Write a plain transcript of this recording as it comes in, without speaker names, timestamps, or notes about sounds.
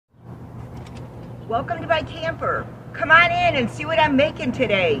Welcome to my camper. Come on in and see what I'm making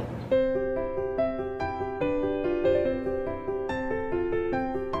today.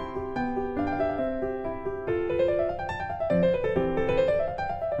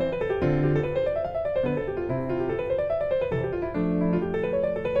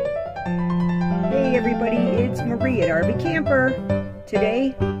 Hey everybody, it's Marie at RV Camper.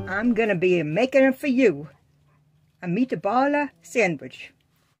 Today, I'm gonna be making it for you. A Meatball sandwich.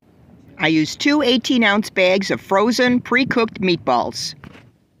 I used two 18-ounce bags of frozen, pre-cooked meatballs.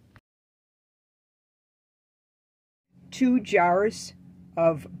 2 jars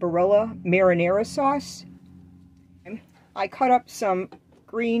of Barilla marinara sauce. I cut up some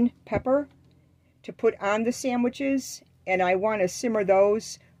green pepper to put on the sandwiches, and I want to simmer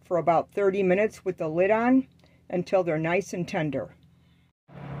those for about 30 minutes with the lid on until they're nice and tender.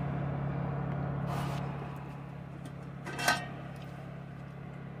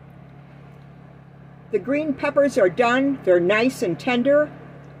 The green peppers are done. They're nice and tender.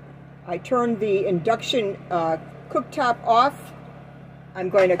 I turned the induction cooktop off. I'm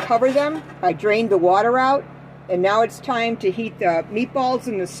going to cover them. I drained the water out, and now it's time to heat the meatballs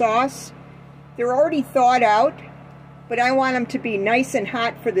in the sauce. They're already thawed out, but I want them to be nice and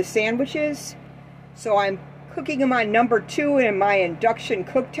hot for the sandwiches. So I'm cooking them on number 2 in my induction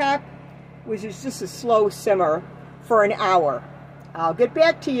cooktop, which is just a slow simmer for an hour. I'll get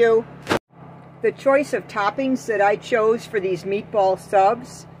back to you. The choice of toppings that I chose for these meatball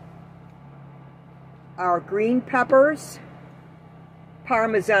subs are green peppers,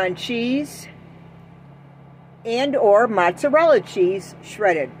 Parmesan cheese, and or mozzarella cheese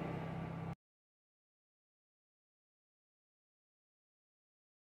shredded.